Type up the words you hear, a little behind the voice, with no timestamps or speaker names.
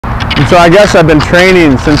So I guess I've been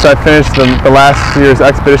training since I finished the last year's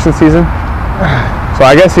expedition season. So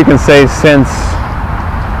I guess you can say since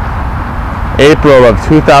April of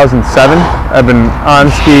 2007, I've been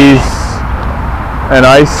on skis and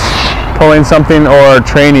ice, pulling something or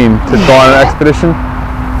training to go on an expedition.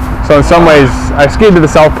 So in some ways, I skied to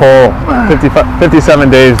the South Pole 57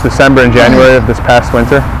 days, December and January of this past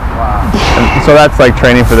winter. And so that's like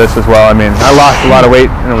training for this as well. I mean, I lost a lot of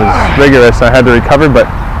weight and it was rigorous. I had to recover, but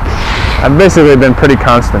I've basically been pretty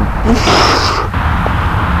constant.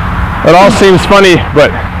 It all seems funny,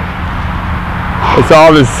 but it's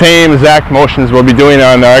all the same exact motions we'll be doing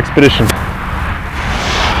on our expedition.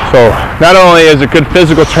 So not only is it good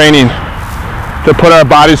physical training to put our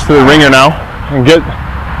bodies to the ringer now and get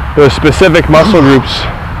those specific muscle groups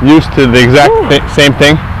used to the exact same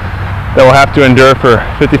thing that we'll have to endure for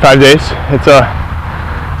 55 days.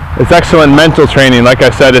 It's excellent mental training. Like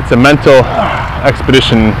I said, it's a mental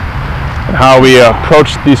expedition. And how we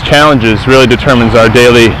approach these challenges really determines our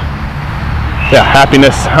daily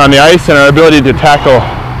happiness on the ice and our ability to tackle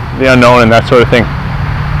the unknown and that sort of thing.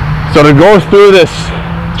 So to go through this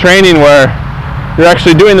training where you're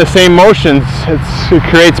actually doing the same motions, it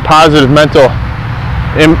creates positive mental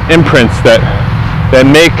imprints that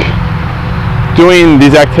make doing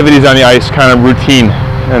these activities on the ice kind of routine,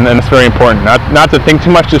 and it's very important. Not to think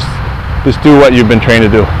too much, just do what you've been trained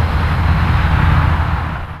to do.